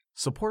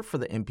Support for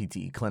the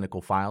NPTE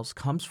clinical files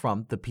comes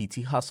from the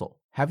PT Hustle.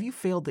 Have you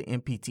failed the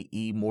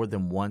NPTE more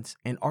than once,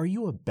 and are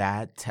you a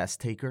bad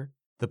test taker?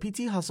 The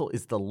PT Hustle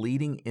is the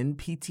leading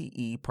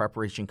NPTE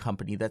preparation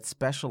company that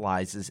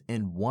specializes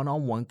in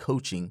one-on-one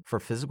coaching for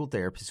physical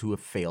therapists who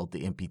have failed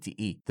the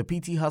NPTE. The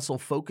PT Hustle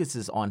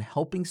focuses on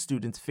helping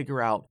students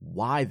figure out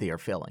why they are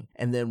failing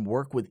and then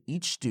work with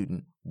each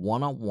student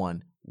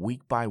one-on-one,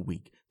 week by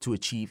week, to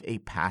achieve a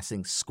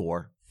passing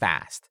score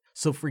fast.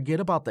 So forget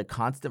about the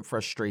constant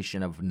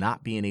frustration of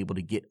not being able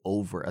to get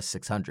over a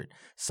 600.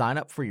 Sign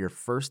up for your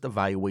first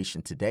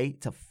evaluation today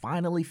to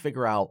finally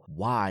figure out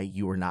why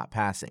you are not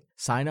passing.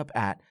 Sign up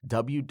at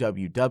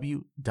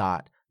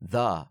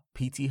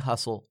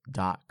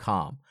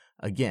www.thepthustle.com.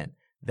 Again,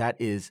 that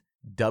is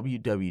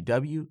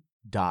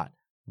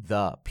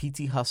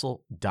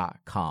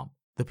www.thepthustle.com.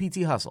 The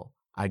PT Hustle.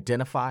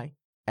 Identify,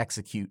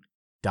 execute,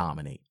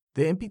 dominate.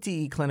 The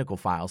NPTE Clinical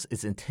Files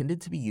is intended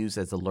to be used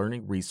as a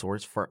learning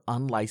resource for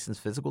unlicensed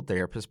physical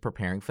therapists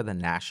preparing for the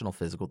National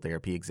Physical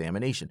Therapy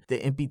Examination. The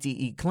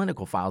NPTE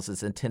Clinical Files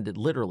is intended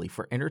literally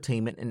for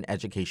entertainment and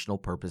educational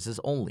purposes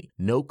only.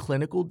 No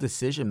clinical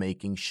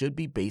decision-making should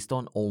be based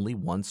on only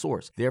one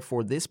source.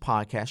 Therefore, this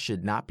podcast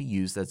should not be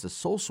used as the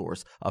sole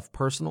source of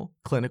personal,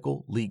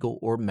 clinical, legal,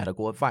 or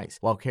medical advice.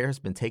 While care has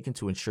been taken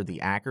to ensure the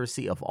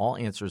accuracy of all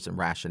answers and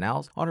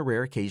rationales, on a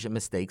rare occasion,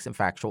 mistakes and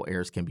factual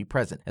errors can be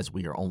present, as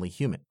we are only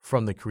human.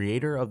 From the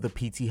creator of the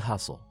PT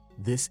Hustle,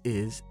 this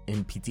is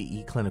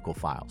NPTE Clinical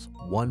Files,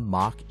 one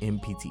mock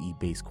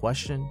NPTE-based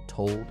question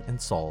told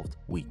and solved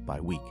week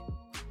by week.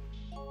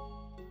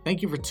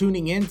 Thank you for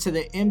tuning in to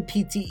the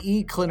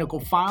NPTE Clinical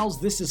Files.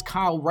 This is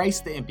Kyle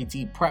Rice, the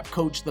NPTE Prep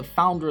Coach, the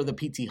founder of the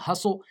PT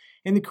Hustle,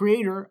 and the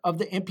creator of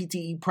the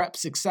NPTE Prep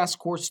Success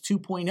Course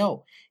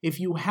 2.0. If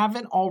you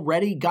haven't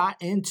already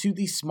got into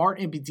the Smart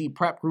NPTE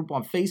Prep group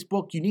on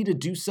Facebook, you need to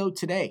do so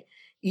today.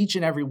 Each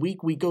and every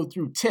week, we go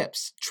through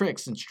tips,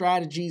 tricks, and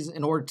strategies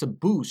in order to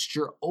boost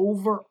your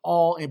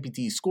overall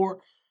NPTE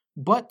score,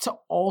 but to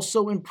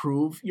also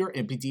improve your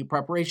NPTE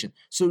preparation.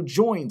 So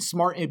join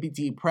Smart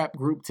NPTE Prep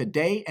Group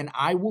today, and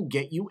I will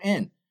get you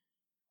in.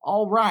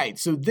 All right,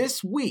 so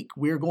this week,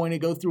 we're going to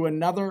go through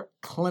another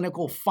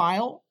clinical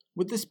file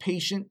with this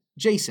patient,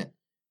 Jason.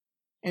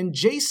 And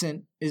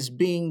Jason is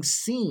being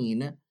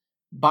seen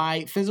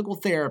by physical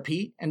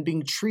therapy and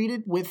being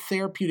treated with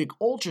therapeutic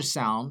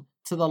ultrasound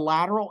to the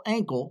lateral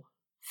ankle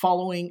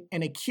following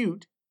an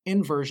acute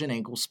inversion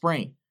ankle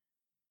sprain.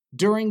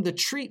 During the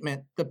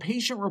treatment, the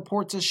patient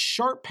reports a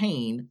sharp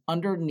pain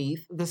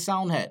underneath the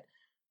sound head.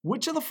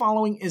 Which of the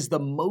following is the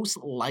most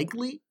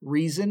likely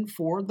reason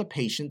for the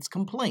patient's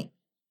complaint?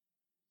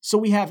 So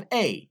we have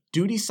A,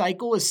 duty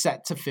cycle is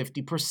set to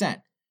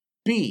 50%.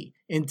 B,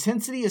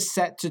 intensity is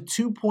set to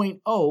 2.0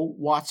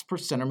 watts per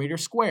centimeter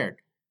squared.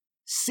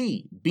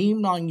 C,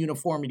 beam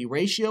non-uniformity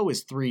ratio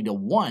is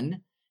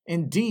 3:1.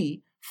 And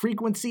D,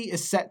 frequency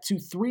is set to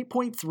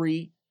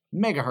 3.3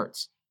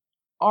 megahertz.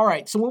 All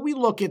right, so when we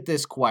look at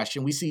this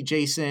question, we see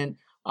Jason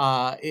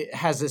it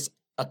has this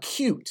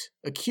acute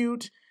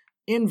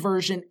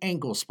inversion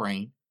ankle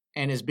sprain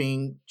and is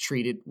being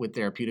treated with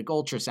therapeutic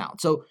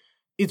ultrasound. So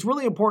it's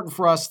really important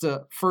for us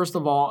to, first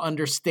of all,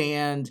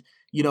 understand,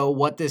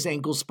 what this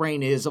ankle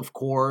sprain is, of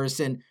course,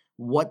 and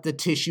what the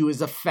tissue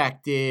is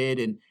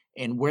affected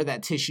and where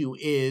that tissue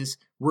is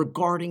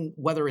regarding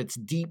whether it's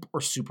deep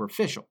or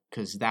superficial,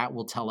 because that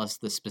will tell us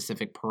the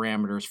specific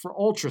parameters for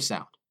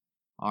ultrasound.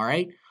 All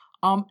right.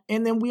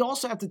 And then we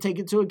also have to take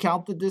into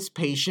account that this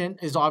patient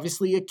is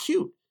obviously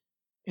acute.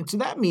 And so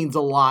that means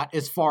a lot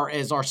as far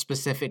as our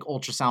specific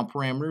ultrasound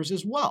parameters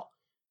as well.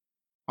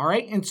 All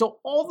right. And so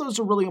all those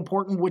are really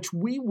important, which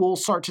we will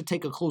start to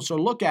take a closer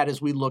look at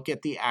as we look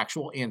at the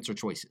actual answer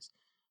choices.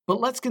 But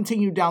let's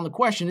continue down the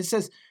question. It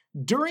says,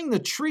 during the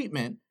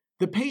treatment,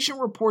 the patient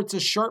reports a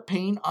sharp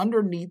pain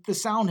underneath the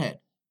sound head.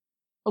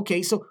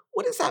 Okay, so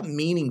what is that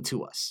meaning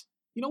to us?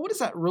 What does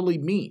that really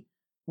mean?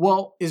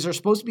 Well, is there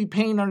supposed to be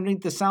pain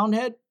underneath the sound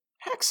head?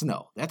 Heck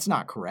no, that's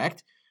not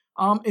correct.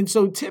 And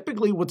so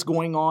typically what's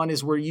going on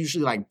is we're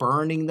usually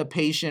burning the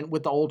patient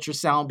with the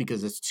ultrasound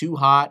because it's too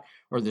hot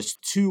or there's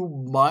too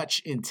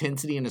much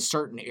intensity in a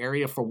certain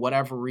area for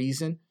whatever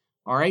reason.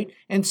 All right.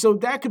 And so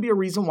that could be a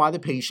reason why the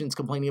patient's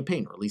complaining of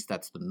pain, or at least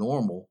that's the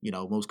normal,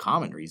 most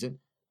common reason.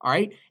 All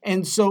right.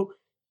 And so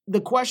the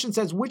question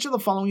says, which of the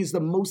following is the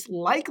most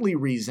likely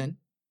reason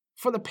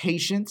for the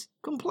patient's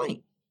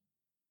complaint?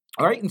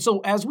 All right. And so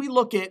as we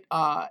look at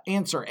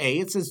answer A,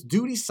 it says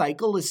duty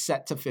cycle is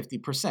set to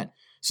 50%.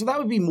 So that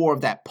would be more of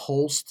that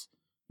pulsed,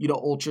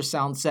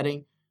 ultrasound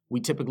setting.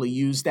 We typically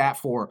use that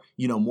for,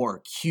 more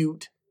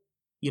acute,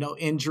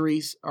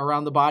 injuries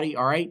around the body.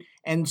 All right.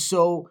 And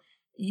so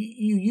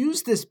you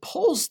use this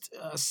pulsed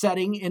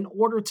setting in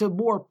order to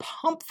more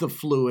pump the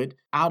fluid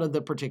out of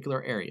the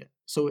particular area.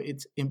 So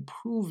it's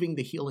improving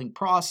the healing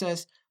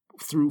process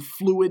through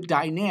fluid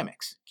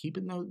dynamics,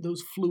 keeping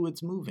those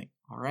fluids moving,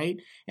 all right?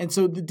 And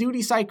so the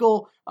duty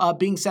cycle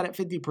being set at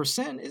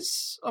 50%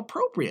 is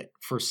appropriate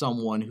for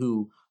someone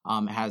who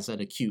has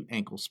an acute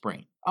ankle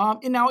sprain.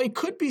 And now it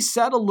could be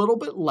set a little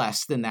bit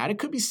less than that. It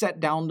could be set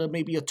down to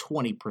maybe a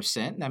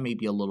 20%. That may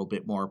be a little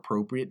bit more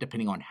appropriate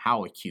depending on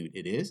how acute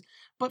it is.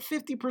 But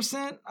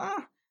 50%,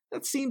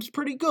 that seems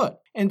pretty good.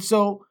 And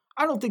so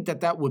I don't think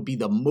that would be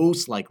the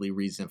most likely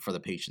reason for the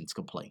patient's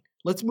complaint.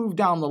 Let's move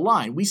down the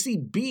line. We see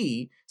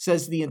B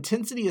says the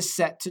intensity is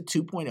set to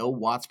 2.0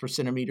 watts per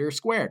centimeter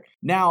squared.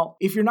 Now,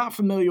 if you're not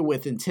familiar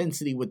with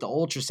intensity with the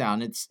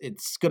ultrasound,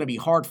 it's going to be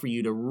hard for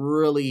you to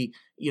really,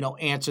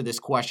 answer this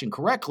question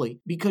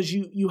correctly because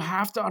you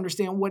have to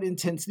understand what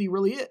intensity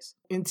really is.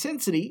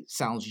 Intensity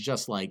sounds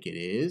just like it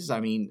is. I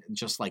mean,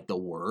 just like the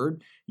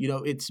word,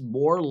 it's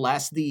more or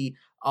less the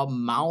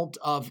amount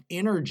of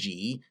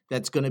energy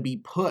that's going to be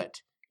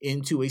put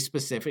into a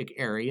specific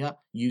area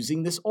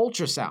using this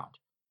ultrasound.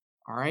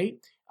 All right.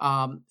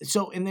 And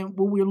then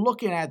when we're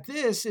looking at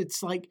this,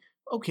 it's like,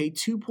 okay,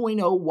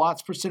 2.0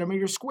 watts per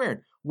centimeter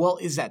squared. Well,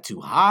 is that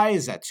too high?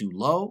 Is that too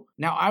low?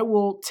 Now, I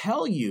will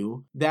tell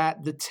you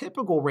that the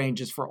typical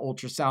ranges for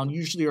ultrasound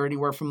usually are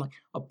anywhere from like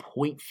a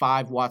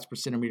 0.5 watts per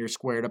centimeter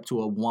squared up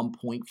to a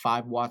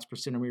 1.5 watts per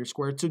centimeter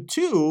squared. So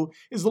 2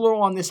 is a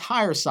little on this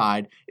higher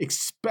side,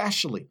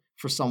 especially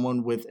for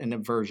someone with an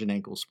inversion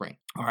ankle sprain.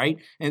 All right.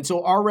 And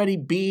so already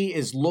B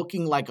is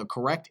looking like a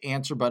correct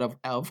answer, but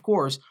of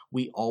course,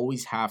 we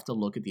always have to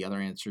look at the other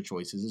answer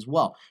choices as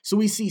well. So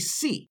we see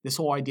C, this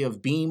whole idea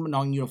of beam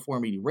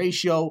non-uniformity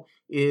ratio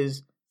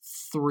is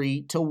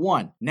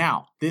 3:1.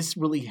 Now, this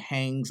really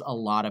hangs a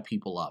lot of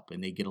people up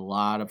and they get a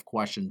lot of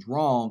questions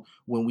wrong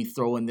when we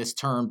throw in this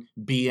term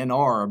BNR,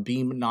 or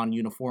beam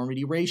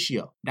non-uniformity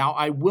ratio. Now,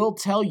 I will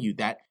tell you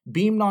that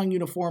beam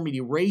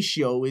non-uniformity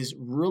ratio is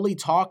really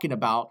talking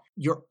about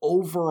your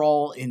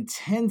overall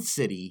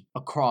intensity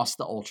across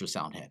the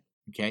ultrasound head.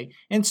 Okay.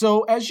 And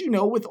so, as you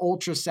know, with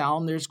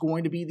ultrasound, there's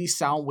going to be these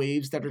sound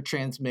waves that are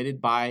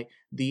transmitted by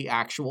the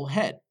actual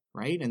head.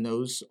 Right? And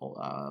those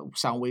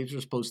sound waves are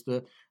supposed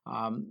to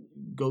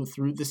go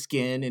through the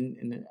skin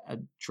and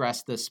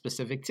address the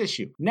specific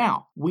tissue.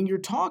 Now, when you're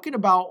talking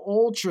about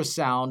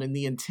ultrasound and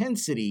the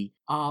intensity,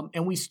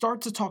 and we start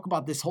to talk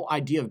about this whole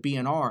idea of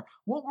BNR,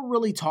 what we're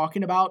really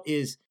talking about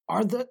is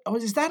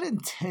that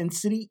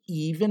intensity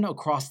even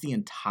across the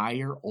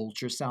entire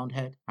ultrasound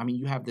head? I mean,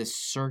 you have this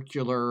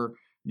circular,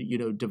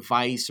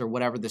 device or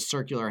whatever, the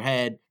circular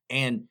head,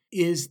 and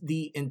is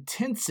the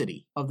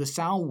intensity of the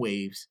sound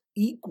waves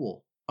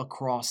equal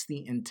across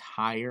the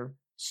entire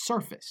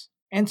surface?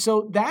 And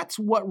so that's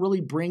what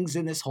really brings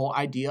in this whole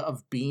idea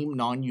of beam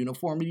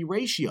non-uniformity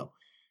ratio.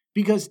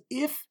 Because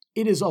if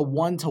it is a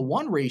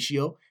 1-to-1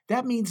 ratio,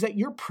 that means that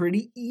you're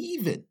pretty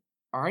even.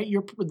 All right,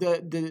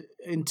 the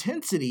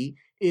intensity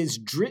is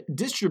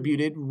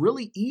distributed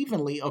really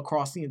evenly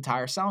across the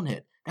entire sound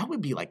head. That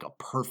would be like a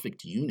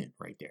perfect unit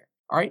right there.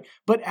 All right,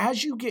 but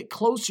as you get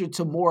closer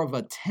to more of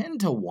a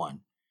 10-to-1,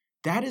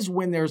 that is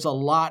when there's a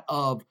lot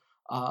of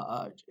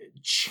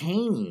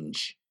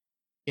change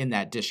in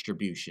that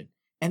distribution.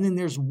 And then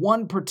there's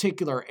one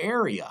particular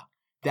area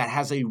that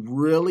has a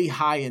really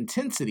high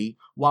intensity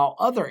while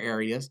other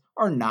areas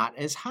are not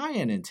as high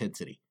in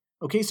intensity.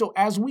 Okay, so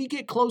as we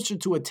get closer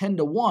to a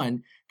 10-to-1,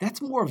 that's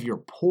more of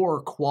your poor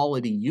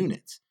quality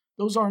units.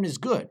 Those aren't as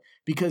good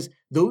because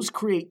those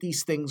create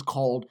these things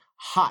called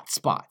hot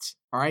spots,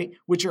 all right,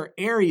 which are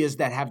areas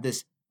that have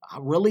this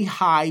really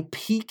high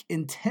peak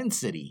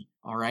intensity,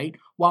 all right,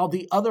 while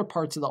the other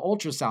parts of the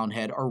ultrasound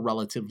head are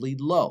relatively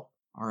low,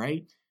 all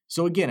right?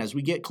 So again, as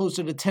we get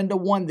closer to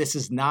 10-to-1, this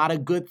is not a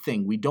good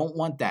thing. We don't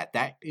want that.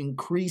 That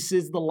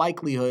increases the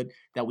likelihood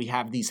that we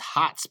have these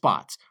hot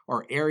spots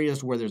or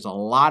areas where there's a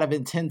lot of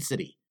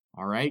intensity,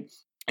 all right?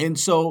 And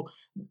so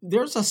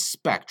there's a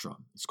spectrum.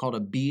 It's called a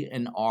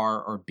BNR,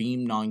 or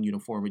beam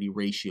non-uniformity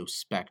ratio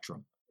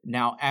spectrum.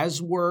 Now, as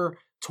we're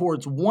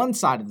towards one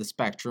side of the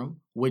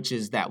spectrum, which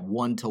is that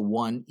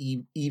 1-to-1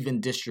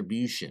 even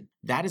distribution,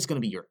 that is going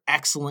to be your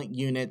excellent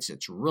units.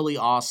 It's really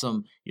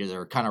awesome.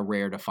 They're kind of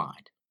rare to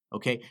find.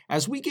 Okay,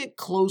 as we get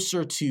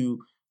closer to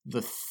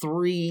the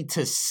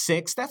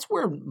 3-to-6, that's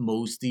where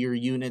most of your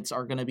units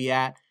are going to be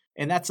at.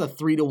 And that's a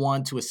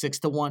 3-to-1 to a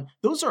 6-to-1.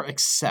 Those are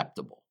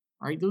acceptable,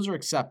 right? Those are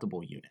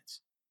acceptable units.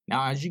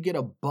 Now, as you get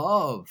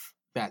above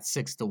that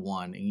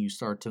 6-to-1 and you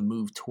start to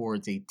move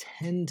towards a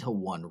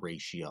 10-to-1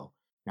 ratio,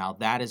 now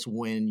that is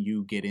when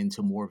you get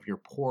into more of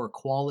your poor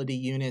quality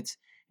units.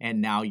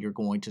 And now you're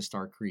going to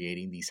start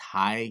creating these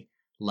high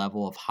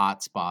level of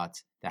hot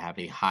spots that have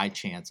a high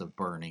chance of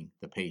burning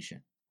the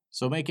patient.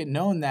 So make it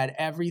known that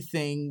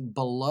everything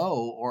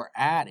below or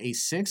at a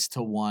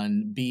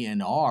 6-to-1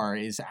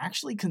 BNR is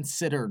actually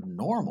considered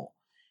normal.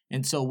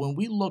 And so when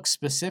we look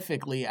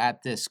specifically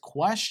at this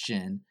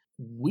question,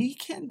 we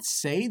can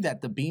say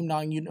that the beam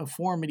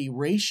non-uniformity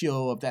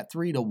ratio of that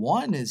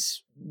 3-to-1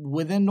 is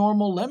within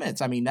normal limits.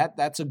 I mean,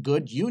 that's a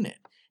good unit.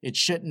 It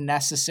shouldn't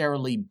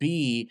necessarily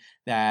be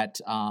that,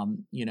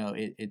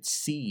 it's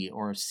C,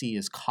 or C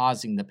is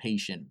causing the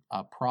patient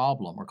a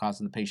problem or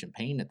causing the patient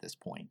pain at this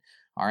point.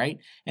 All right.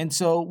 And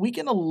so we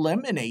can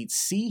eliminate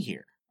C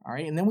here. All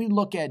right. And then we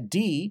look at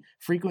D.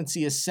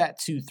 Frequency is set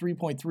to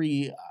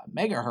 3.3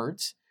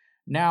 megahertz.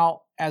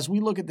 Now, as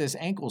we look at this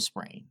ankle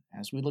sprain,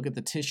 as we look at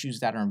the tissues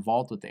that are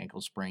involved with the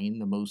ankle sprain,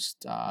 the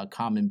most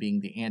common being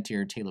the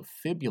anterior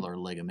talofibular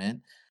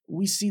ligament,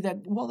 we see that,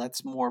 well,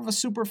 that's more of a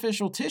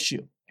superficial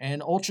tissue.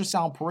 And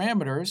ultrasound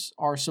parameters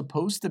are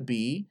supposed to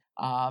be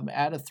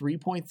at a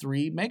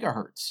 3.3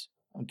 megahertz,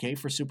 okay,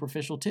 for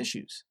superficial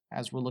tissues.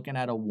 As we're looking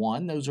at a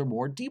 1, those are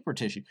more deeper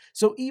tissue.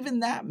 So even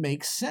that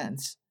makes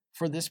sense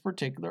for this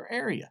particular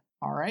area,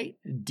 all right?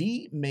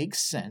 D makes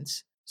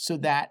sense so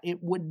that it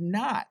would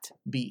not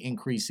be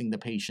increasing the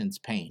patient's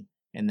pain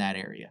in that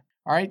area.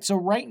 All right, so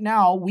right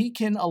now we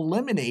can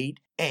eliminate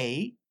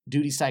A,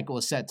 duty cycle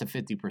is set to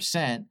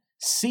 50%,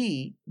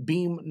 C,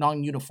 beam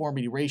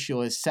non-uniformity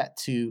ratio is set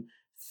to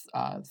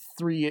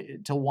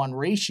 3:1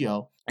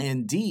 ratio,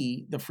 and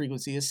D, the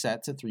frequency is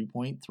set to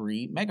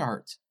 3.3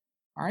 megahertz.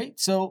 All right,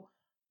 so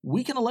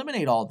we can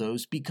eliminate all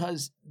those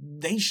because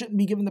they shouldn't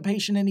be giving the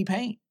patient any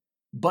pain.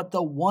 But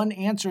the one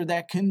answer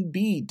that can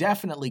be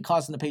definitely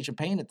causing the patient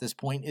pain at this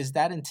point is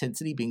that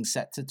intensity being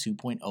set to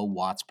 2.0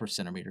 watts per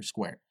centimeter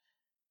squared.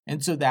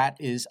 And so that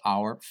is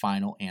our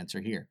final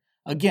answer here.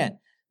 Again,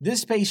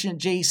 this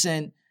patient,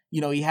 Jason,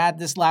 he had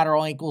this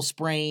lateral ankle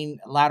sprain,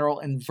 lateral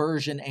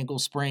inversion ankle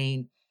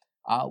sprain.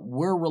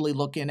 We're really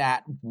looking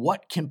at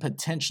what can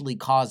potentially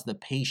cause the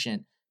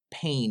patient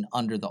pain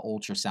under the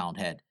ultrasound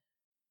head.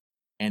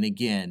 And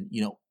again,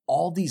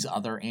 all these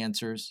other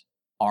answers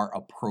are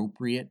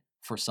appropriate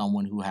for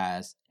someone who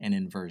has an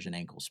inversion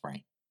ankle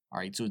sprain. All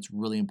right, so it's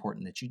really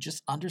important that you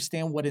just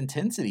understand what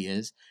intensity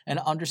is and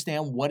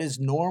understand what is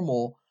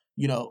normal,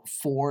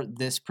 for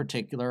this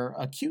particular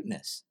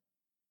acuteness.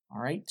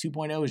 All right,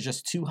 2.0 is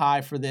just too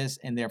high for this,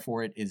 and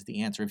therefore it is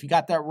the answer. If you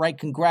got that right,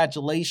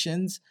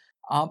 congratulations.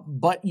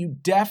 But you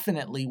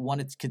definitely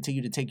want to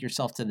continue to take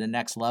yourself to the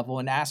next level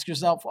and ask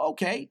yourself,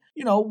 okay,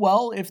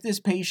 if this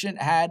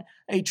patient had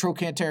a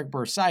trochanteric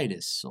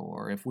bursitis,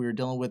 or if we were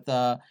dealing with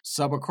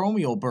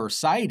subacromial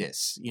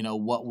bursitis,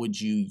 what would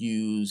you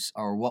use,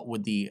 or what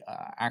would the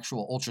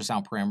actual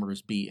ultrasound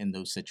parameters be in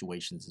those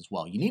situations as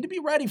well? You need to be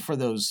ready for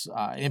those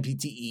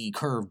MPTE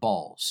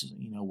curveballs,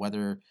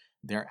 whether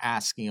they're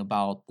asking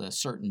about the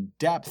certain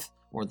depth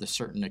or the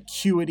certain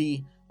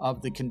acuity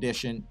of the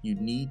condition. You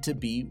need to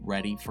be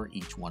ready for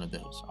each one of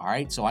those. All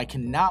right, so I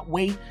cannot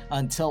wait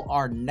until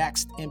our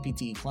next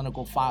MPTE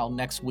clinical file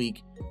next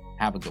week.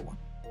 Have a good one.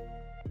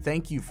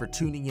 Thank you for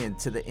tuning in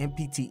to the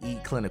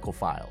MPTE Clinical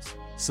Files.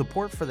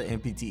 Support for the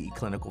MPTE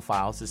Clinical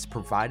Files is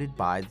provided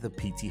by the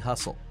PT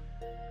Hustle.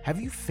 Have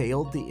you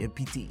failed the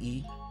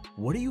MPTE?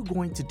 What are you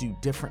going to do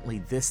differently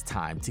this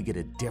time to get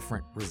a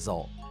different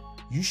result?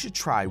 You should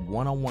try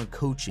one-on-one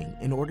coaching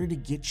in order to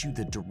get you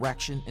the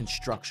direction and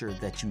structure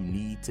that you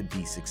need to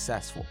be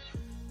successful.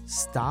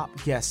 Stop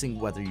guessing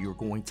whether you're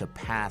going to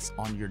pass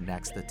on your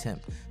next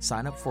attempt.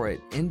 Sign up for an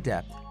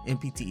in-depth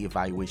MPTE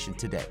evaluation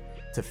today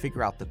to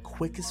figure out the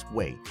quickest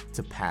way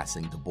to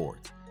passing the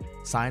boards.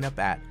 Sign up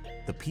at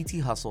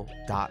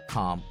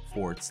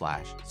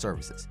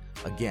thepthustle.com/services.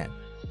 Again,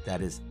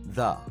 that is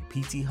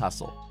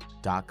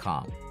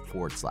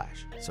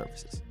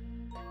thepthustle.com/services.